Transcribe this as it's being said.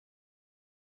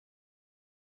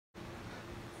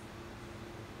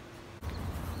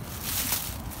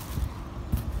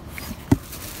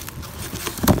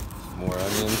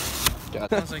man.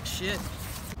 Sounds like shit.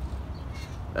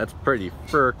 That's pretty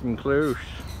freaking close.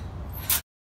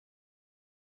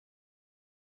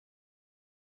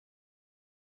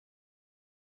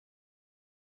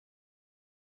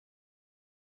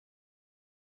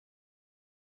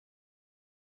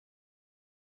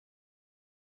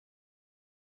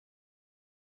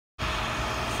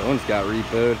 Someone's got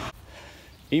repoed.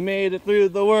 He made it through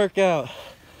the workout.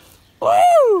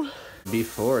 Woo!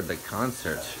 Before the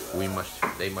concert, they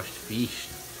must feast.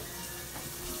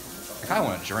 I kinda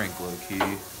wanna drink, low key.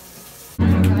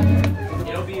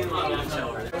 It'll be in my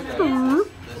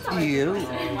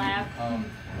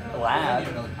Lab.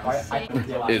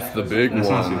 It's the big one.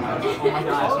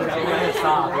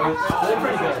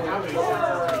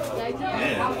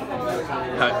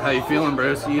 How you feeling,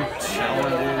 broski?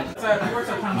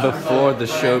 Before the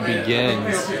show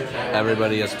begins,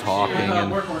 everybody is talking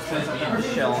and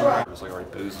It's like already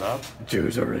boozed up.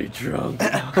 Joe's already drunk.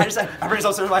 Everybody's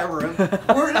upstairs in my room.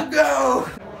 Where'd it go?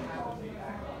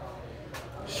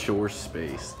 Shore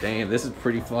space. Damn, this is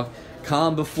pretty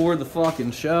calm before the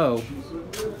fucking show.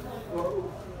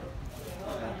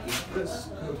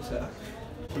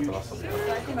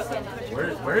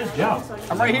 Where is Joe?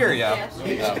 I'm right here, yeah.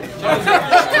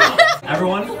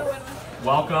 Everyone,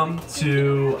 welcome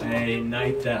to a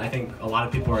night that I think a lot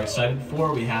of people are excited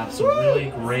for. We have some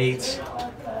really great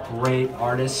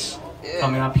artists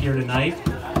coming up here tonight.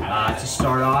 To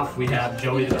start off, we have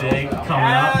Joey the Big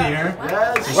coming up here.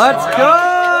 Let's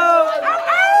go!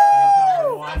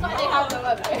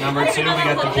 Number two, we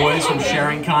got the boys from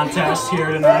Sharing Contest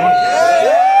here tonight.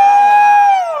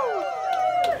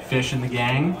 Fish in the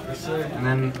gang. And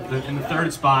then in the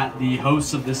third spot, the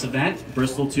hosts of this event,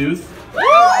 Bristol Tooth.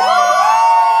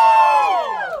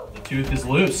 The tooth is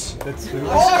loose. Let's go!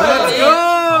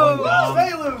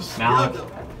 Stay loose! Malik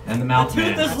and the Mouth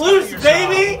Man. The tooth is loose,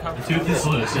 baby! The tooth is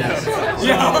loose, yes.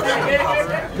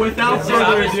 Yeah. Without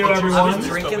further ado, everyone,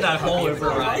 Drinking that whole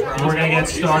override. we're gonna get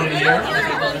started here.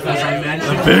 As I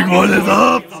mentioned, The big one is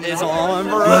up! It's on,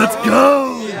 bro. Let's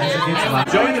go!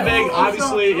 Joey the Big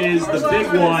obviously is the big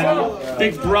one,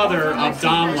 big brother of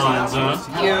Dom Lanza,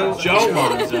 Joe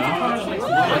Lanza. I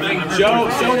think Joe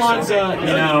Lanza, you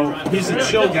know, he's a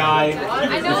chill guy.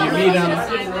 If you meet him,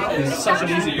 he's such an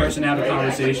easy person to have a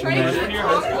conversation with.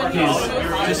 He's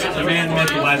just a man,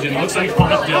 myth, legend. Looks like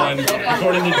Bob Dylan,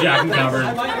 according to Jack and Covered.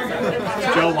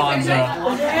 Joe Lanza.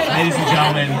 Ladies and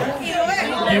gentlemen,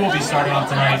 he will be starting off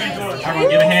tonight. Everyone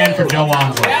give a hand for Joe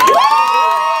Lanza.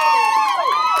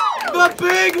 The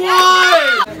big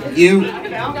one! Yo,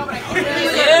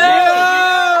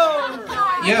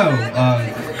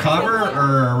 cover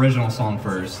or original song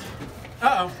first?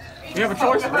 Uh-oh. You have a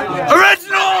choice?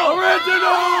 Original!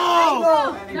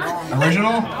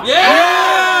 Original?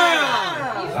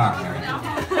 Yeah! Alright.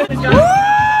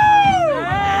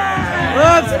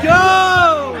 Let's go!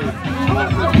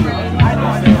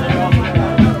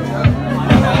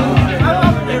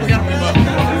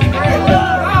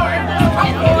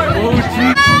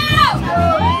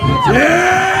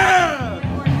 Yeah!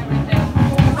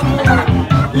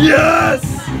 Yes!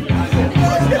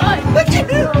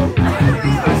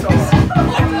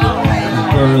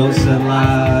 Girls that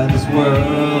lie, this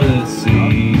world it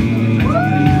seems.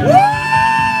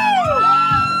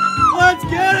 Let's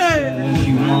get it!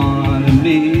 She wanted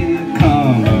me to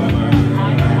come over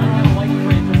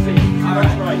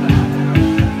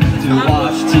to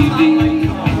watch TV and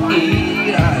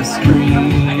eat ice cream.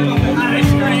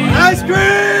 Ice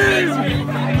cream!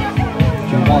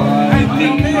 She wanted me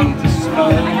to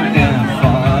smoke and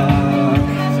fuck.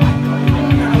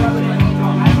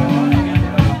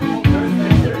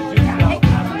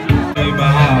 Hey,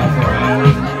 Barbara,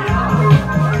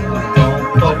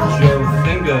 don't put your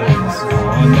fingers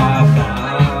on my thigh.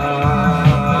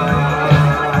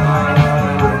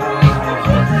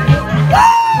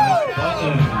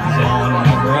 Buttons on my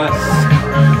breast.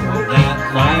 That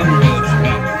language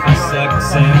makes me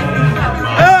sexy.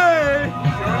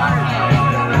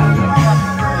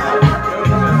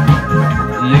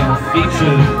 Your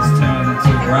features turn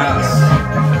to grass.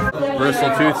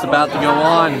 Bristol Tooth's about to go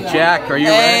on. Jack, are you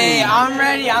ready? Hey, I'm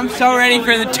ready. I'm so ready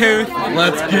for the tooth.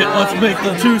 Let's make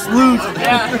the tooth loose.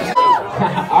 Yeah.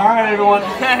 All right, everyone.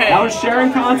 That was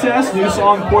Sharing Contest. New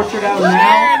song, Portrait Out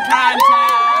Now.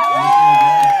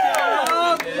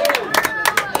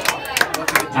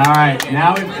 All right,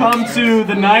 now we've come to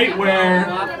the night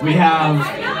where we have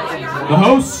the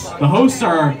hosts. The hosts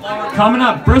are coming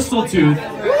up. Bristol Tooth.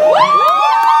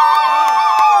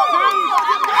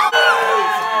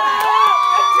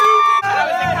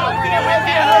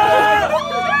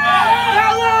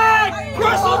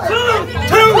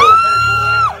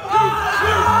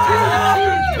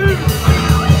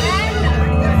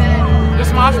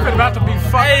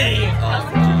 Hey!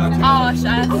 Oh, shit, I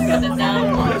have to get this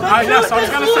down. Yes, I was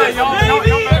gonna say, y'all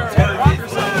better walk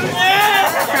yourselves.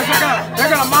 Because they're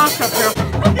gonna monster up here.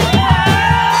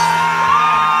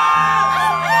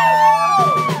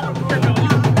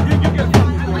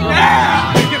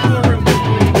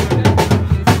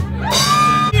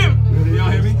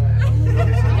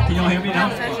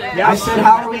 I said,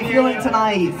 how are we feeling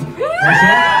tonight?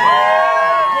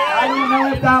 I don't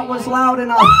know if that was loud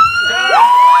enough.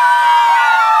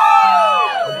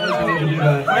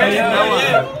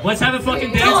 Let's have a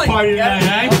fucking dance party tonight,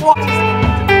 eh?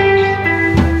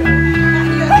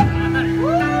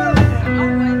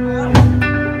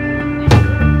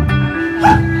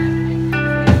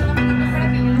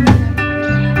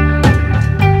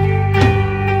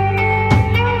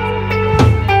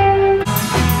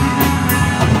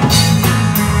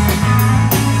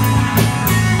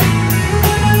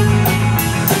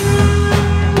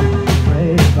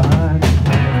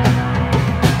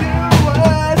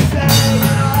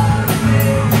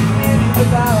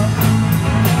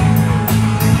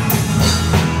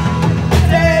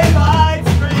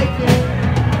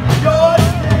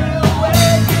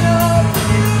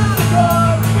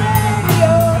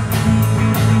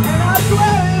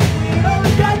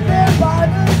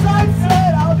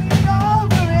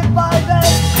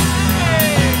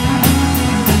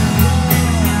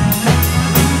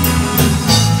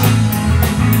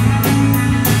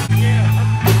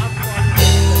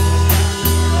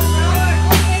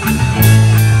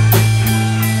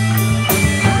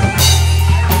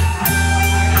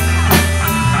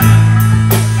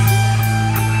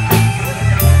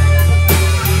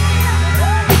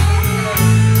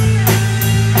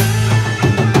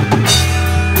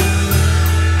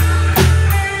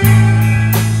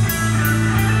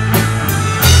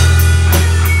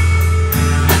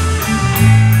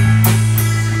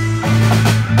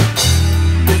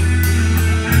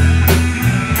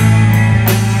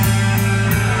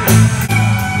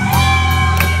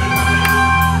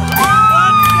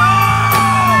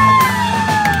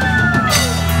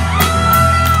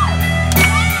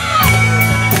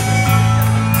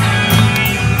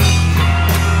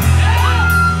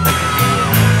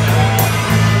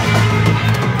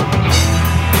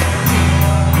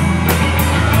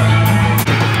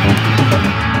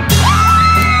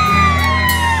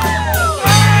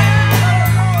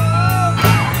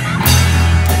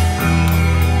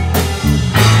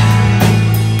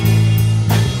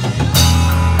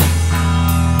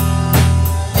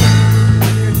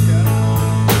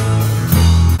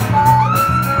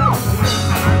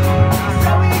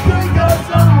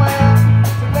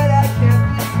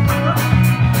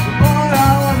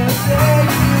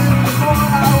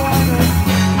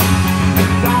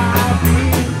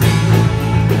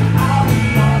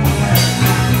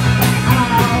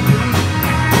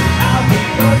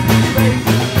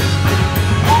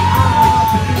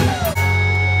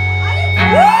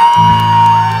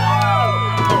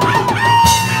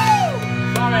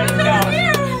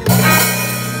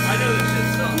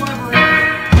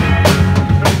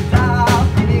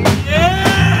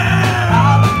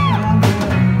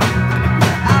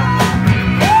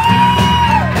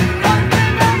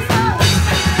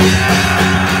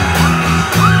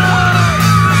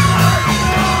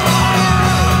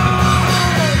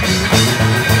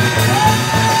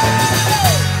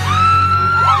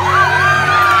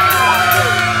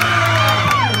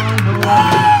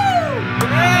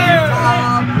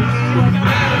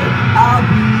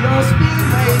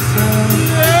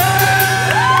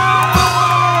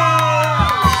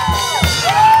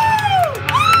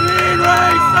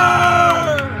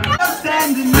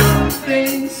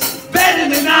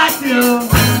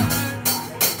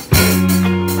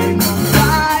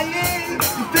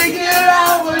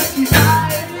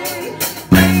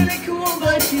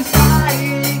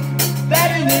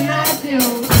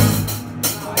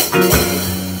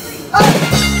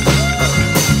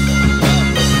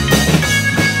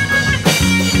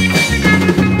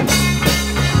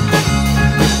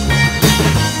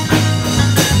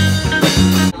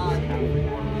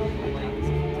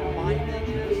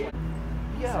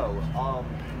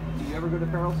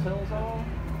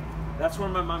 That's where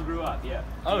my mom grew up, yeah.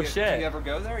 Oh, shit. Do you ever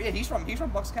go there? Yeah, he's from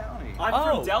Bucks County. I'm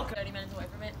from Delco. 30 minutes away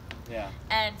from it. Yeah.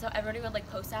 And so everybody would like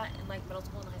post that in like middle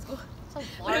school and high school.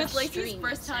 But it was Lacey's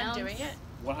first time doing it.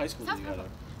 What high school did you go to?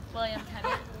 William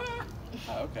Kennedy.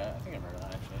 Oh, okay. I think I've heard of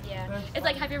that actually. Yeah. It's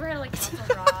like, have you ever heard of like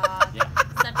Council Rock?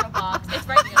 Yeah. Central Box. It's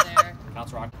right near there.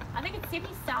 Council Rock. I think it's City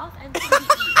South and City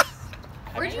East. I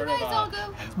Where'd you guys all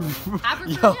go?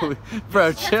 Yo,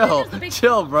 bro, chill,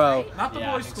 chill, bro. Not the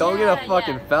boys' school. Don't get a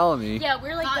fucking felony. Yeah,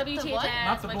 we're like Not the WTHS, what?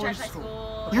 Not the like boys' Trash High school.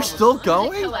 School. You're still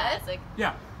going? Co-ed.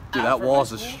 Yeah. Dude, that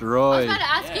wall's I was destroyed. about to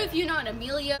ask you if you know an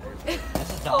Amelia.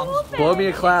 Blow me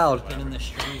a cloud. In the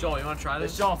street. Joel, you want to try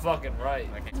this? It's all fucking right.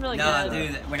 It's really No,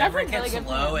 good. dude, whenever it That's a gets really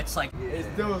good low, plan. it's like.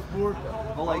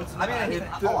 But like, I mean,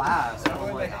 I'll ask.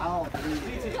 I'm like, I don't.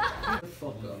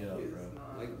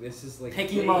 Pick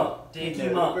him up. Pick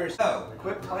him up.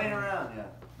 Quit playing around,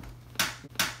 yeah.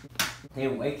 Hey,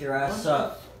 wake your ass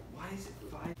up. Why is it